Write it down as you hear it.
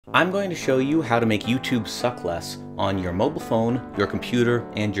I'm going to show you how to make YouTube suck less on your mobile phone, your computer,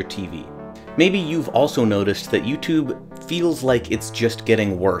 and your TV. Maybe you've also noticed that YouTube feels like it's just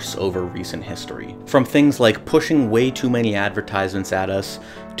getting worse over recent history. From things like pushing way too many advertisements at us,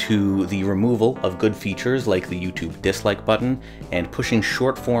 to the removal of good features like the YouTube dislike button, and pushing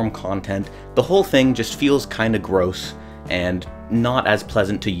short form content, the whole thing just feels kinda gross and not as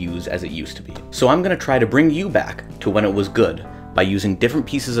pleasant to use as it used to be. So I'm gonna try to bring you back to when it was good by using different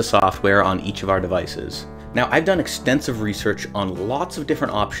pieces of software on each of our devices. Now, I've done extensive research on lots of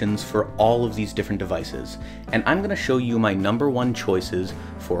different options for all of these different devices, and I'm going to show you my #1 choices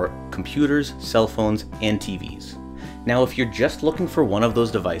for computers, cell phones, and TVs. Now, if you're just looking for one of those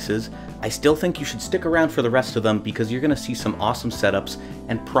devices, I still think you should stick around for the rest of them because you're going to see some awesome setups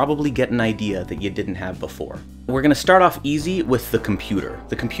and probably get an idea that you didn't have before. We're going to start off easy with the computer.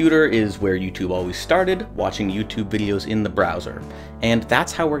 The computer is where YouTube always started, watching YouTube videos in the browser. And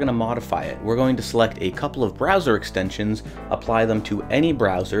that's how we're going to modify it. We're going to select a couple of browser extensions, apply them to any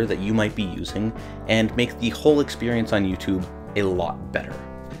browser that you might be using, and make the whole experience on YouTube a lot better.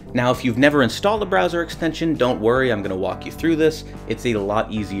 Now, if you've never installed a browser extension, don't worry, I'm going to walk you through this. It's a lot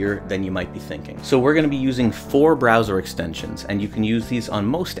easier than you might be thinking. So we're going to be using 4 browser extensions, and you can use these on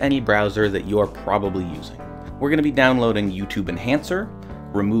most any browser that you're probably using. We're going to be downloading YouTube Enhancer,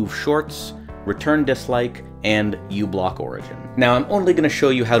 Remove Shorts, Return Dislike, and uBlock Origin. Now, I'm only going to show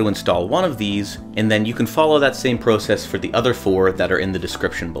you how to install one of these, and then you can follow that same process for the other 4 that are in the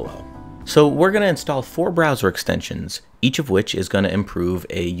description below. So we're going to install 4 browser extensions, each of which is going to improve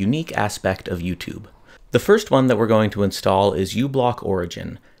a unique aspect of YouTube. The first one that we're going to install is uBlock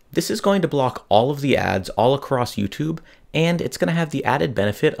Origin. This is going to block all of the ads all across YouTube, and it's going to have the added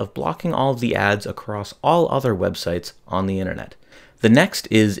benefit of blocking all of the ads across all other websites on the internet. The next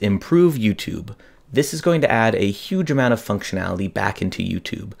is Improve YouTube. This is going to add a huge amount of functionality back into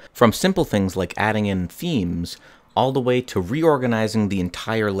YouTube, from simple things like adding in themes, all the way to reorganizing the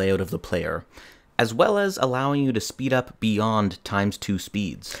entire layout of the player, as well as allowing you to speed up beyond ×2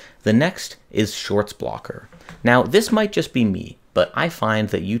 speeds. The next is Shorts Blocker. Now, this might just be me, but I find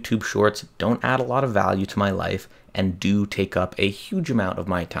that YouTube Shorts don't add a lot of value to my life and do take up a huge amount of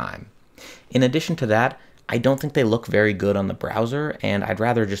my time. In addition to that, I don't think they look very good on the browser, and I'd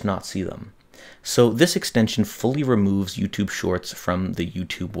rather just not see them. So this extension fully removes YouTube Shorts from the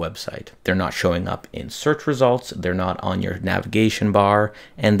YouTube website. They're not showing up in search results, they're not on your navigation bar,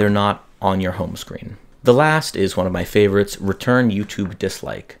 and they're not on your home screen. The last is one of my favorites, Return YouTube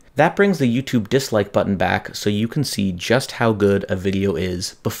Dislike. That brings the YouTube dislike button back so you can see just how good a video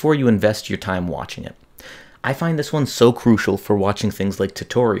is before you invest your time watching it. I find this one so crucial for watching things like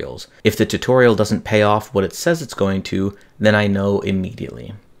tutorials. If the tutorial doesn't pay off what it says it's going to, then I know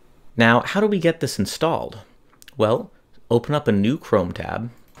immediately. Now, how do we get this installed? Well, open up a new Chrome tab.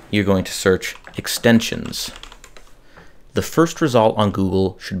 You're going to search extensions. The first result on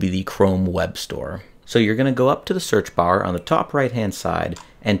Google should be the Chrome Web Store. So you're going to go up to the search bar on the top right-hand side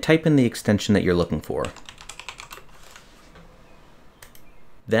and type in the extension that you're looking for.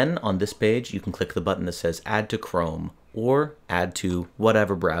 Then on this page, you can click the button that says Add to Chrome or Add to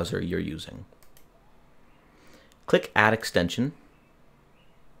whatever browser you're using. Click Add Extension.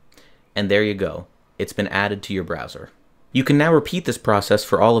 And there you go. It's been added to your browser. You can now repeat this process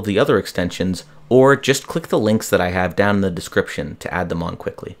for all of the other extensions, or just click the links that I have down in the description to add them on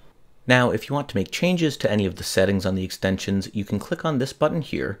quickly. Now, if you want to make changes to any of the settings on the extensions, you can click on this button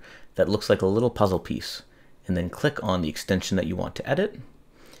here that looks like a little puzzle piece, and then click on the extension that you want to edit,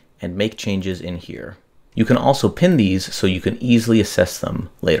 and make changes in here. You can also pin these so you can easily assess them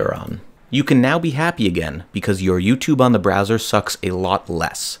later on. You can now be happy again because your YouTube on the browser sucks a lot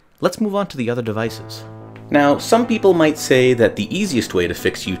less. Let's move on to the other devices. Now, some people might say that the easiest way to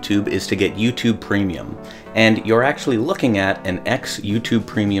fix YouTube is to get YouTube Premium, and you're actually looking at an ex-YouTube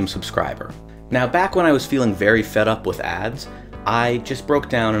Premium subscriber. Now, back when I was feeling very fed up with ads, I just broke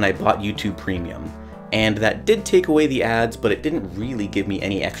down and I bought YouTube Premium. And that did take away the ads, but it didn't really give me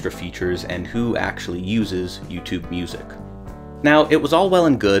any extra features and who actually uses YouTube Music. Now, it was all well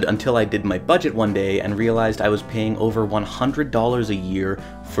and good until I did my budget one day and realized I was paying over $100 a year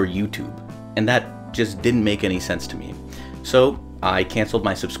for YouTube, and that just didn't make any sense to me. So I canceled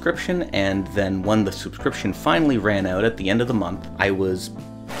my subscription, and then when the subscription finally ran out at the end of the month, I was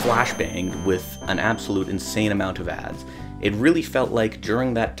flashbanged with an absolute insane amount of ads. It really felt like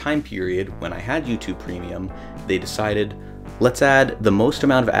during that time period when I had YouTube Premium, they decided, let's add the most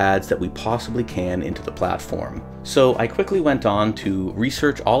amount of ads that we possibly can into the platform. So I quickly went on to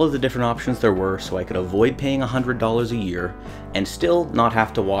research all of the different options there were so I could avoid paying $100 a year and still not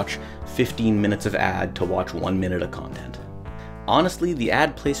have to watch 15 minutes of ad to watch 1 minute of content. Honestly, the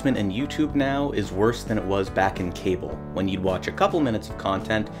ad placement in YouTube now is worse than it was back in cable, when you'd watch a couple minutes of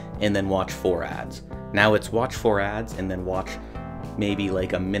content and then watch 4 ads. Now it's watch 4 ads and then watch maybe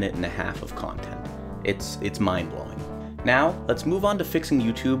like a minute and a half of content. It's mind-blowing. Now, let's move on to fixing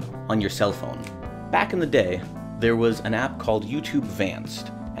YouTube on your cell phone. Back in the day, there was an app called YouTube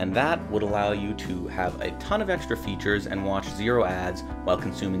Vanced, and that would allow you to have a ton of extra features and watch 0 ads while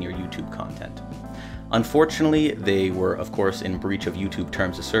consuming your YouTube content. Unfortunately, they were of course in breach of YouTube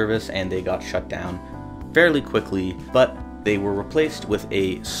terms of service and they got shut down fairly quickly, but they were replaced with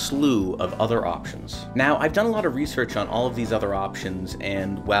a slew of other options. Now, I've done a lot of research on all of these other options,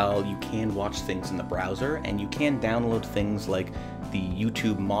 and while you can watch things in the browser and you can download things like the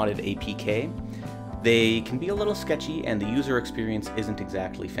YouTube modded APK, they can be a little sketchy and the user experience isn't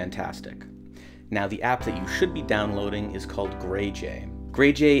exactly fantastic. Now, the app that you should be downloading is called GrayJ.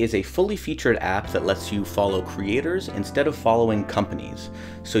 GrayJ is a fully featured app that lets you follow creators instead of following companies.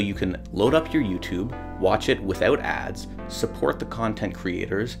 So you can load up your YouTube, watch it without ads, support the content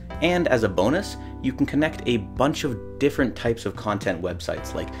creators, and as a bonus, you can connect a bunch of different types of content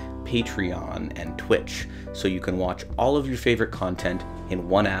websites like Patreon and Twitch, so you can watch all of your favorite content in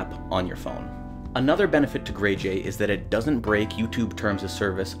one app on your phone. Another benefit to GrayJ is that it doesn't break YouTube terms of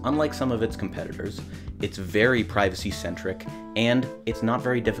service, unlike some of its competitors. It's very privacy-centric, and it's not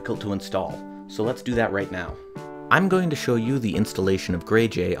very difficult to install. So let's do that right now. I'm going to show you the installation of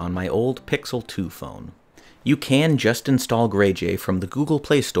GrayJ on my old Pixel 2 phone. You can just install GrayJ from the Google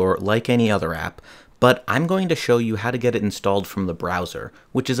Play Store like any other app, but I'm going to show you how to get it installed from the browser,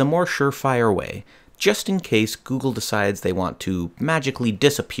 which is a more surefire way, just in case Google decides they want to magically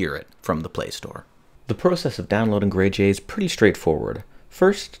disappear it from the Play Store. The process of downloading GrayJ is pretty straightforward.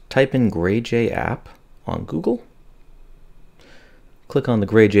 First, type in GrayJ app on Google, click on the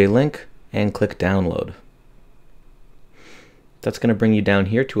GrayJ link, and click download. That's going to bring you down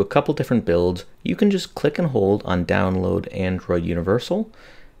here to a couple different builds. You can just click and hold on Download Android Universal,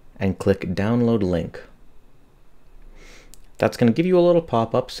 and click Download Link. That's going to give you a little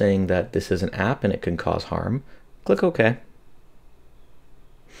pop-up saying that this is an app and it can cause harm. Click OK.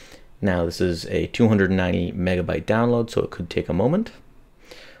 Now this is a 290 megabyte download, so it could take a moment.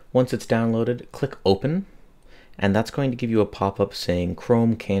 Once it's downloaded, click Open, and that's going to give you a pop-up saying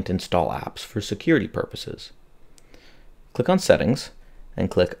Chrome can't install apps for security purposes. Click on Settings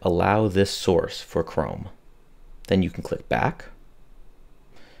and click Allow this source for Chrome. Then you can click Back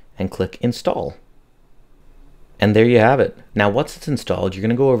and click Install. And there you have it. Now once it's installed, you're going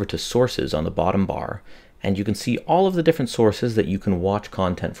to go over to Sources on the bottom bar, and you can see all of the different sources that you can watch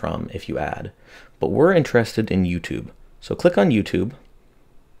content from if you add. But we're interested in YouTube. So click on YouTube,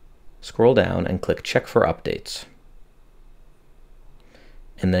 scroll down and click Check for Updates.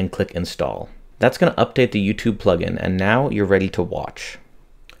 And then click Install. That's going to update the YouTube plugin, and now you're ready to watch.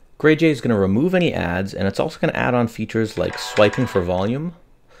 GrayJ is going to remove any ads, and it's also going to add on features like swiping for volume.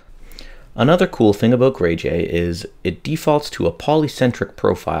 Another cool thing about GrayJ is it defaults to a polycentric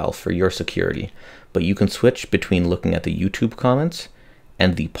profile for your security, but you can switch between looking at the YouTube comments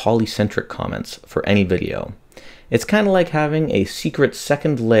and the polycentric comments for any video. It's kind of like having a secret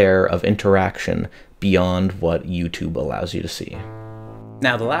second layer of interaction beyond what YouTube allows you to see.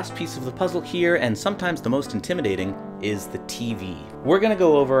 Now the last piece of the puzzle here, and sometimes the most intimidating, is the TV. We're going to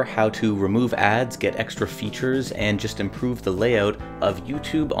go over how to remove ads, get extra features, and just improve the layout of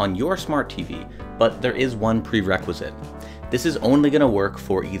YouTube on your smart TV, but there is one prerequisite. This is only going to work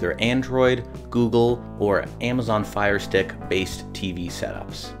for either Android, Google, or Amazon Fire Stick based TV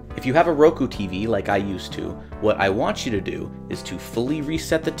setups. If you have a Roku TV like I used to, what I want you to do is to fully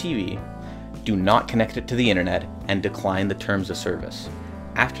reset the TV, do not connect it to the internet, and decline the terms of service.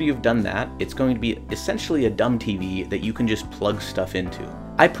 After you've done that, it's going to be essentially a dumb TV that you can just plug stuff into.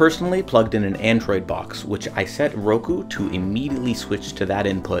 I personally plugged in an Android box, which I set Roku to immediately switch to that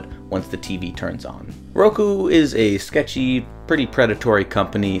input once the TV turns on. Roku is a sketchy, pretty predatory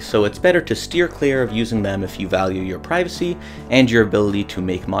company, so it's better to steer clear of using them if you value your privacy and your ability to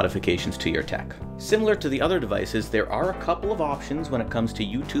make modifications to your tech. Similar to the other devices, there are a couple of options when it comes to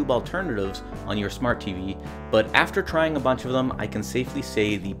YouTube alternatives on your smart TV, but after trying a bunch of them, I can safely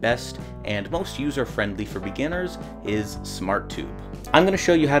say the best and most user-friendly for beginners is SmartTube. I'm going to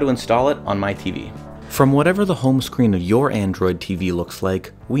show you how to install it on my TV. From whatever the home screen of your Android TV looks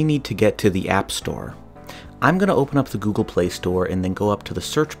like, we need to get to the App Store. I'm going to open up the Google Play Store and then go up to the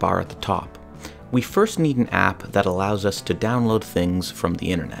search bar at the top. We first need an app that allows us to download things from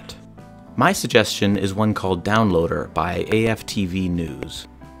the internet. My suggestion is one called Downloader by AFTV News.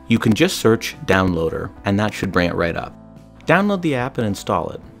 You can just search Downloader and that should bring it right up. Download the app and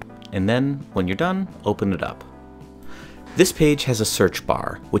install it. And then, when you're done, open it up. This page has a search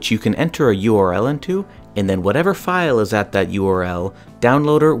bar, which you can enter a URL into, and then whatever file is at that URL,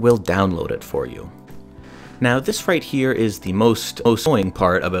 Downloader will download it for you. Now this right here is the most annoying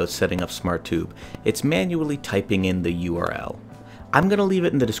part about setting up SmartTube. It's manually typing in the URL. I'm going to leave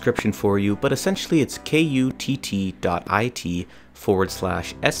it in the description for you, but essentially it's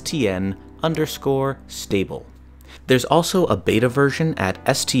kutt.it/stn_stable. There's also a beta version at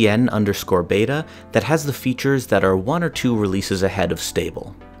stn_beta that has the features that are 1 or 2 releases ahead of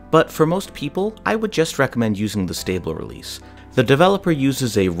stable. But for most people, I would just recommend using the stable release. The developer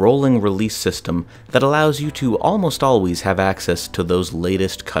uses a rolling release system that allows you to almost always have access to those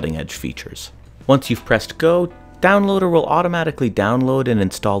latest cutting-edge features. Once you've pressed go, Downloader will automatically download and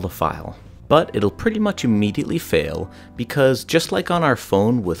install the file. But it'll pretty much immediately fail because just like on our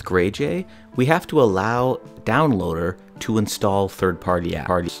phone with GreyJ, we have to allow Downloader to install third-party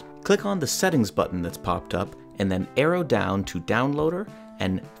apps. Click on the settings button that's popped up and then arrow down to Downloader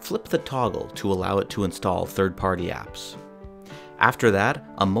and flip the toggle to allow it to install third-party apps. After that,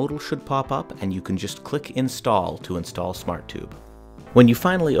 a modal should pop up and you can just click Install to install SmartTube. When you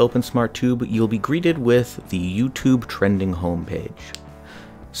finally open SmartTube, you'll be greeted with the YouTube trending homepage.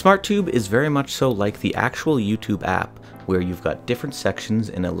 SmartTube is very much so like the actual YouTube app, where you've got different sections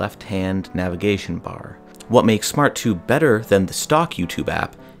in a left-hand navigation bar. What makes SmartTube better than the stock YouTube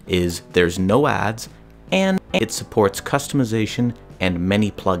app is there's no ads, and it supports customization and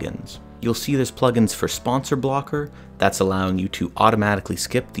many plugins. You'll see there's plugins for Sponsor Blocker, that's allowing you to automatically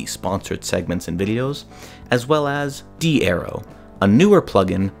skip the sponsored segments and videos, as well as De-Arrow, a newer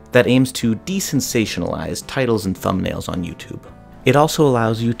plugin that aims to desensationalize titles and thumbnails on YouTube. It also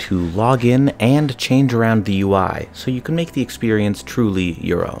allows you to log in and change around the UI, so you can make the experience truly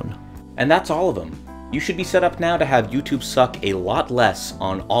your own. And that's all of them. You should be set up now to have YouTube suck a lot less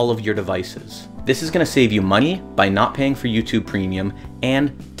on all of your devices. This is going to save you money by not paying for YouTube Premium,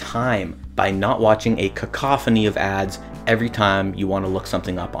 and time by not watching a cacophony of ads every time you want to look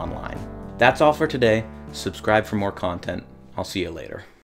something up online. That's all for today. Subscribe for more content. I'll see you later.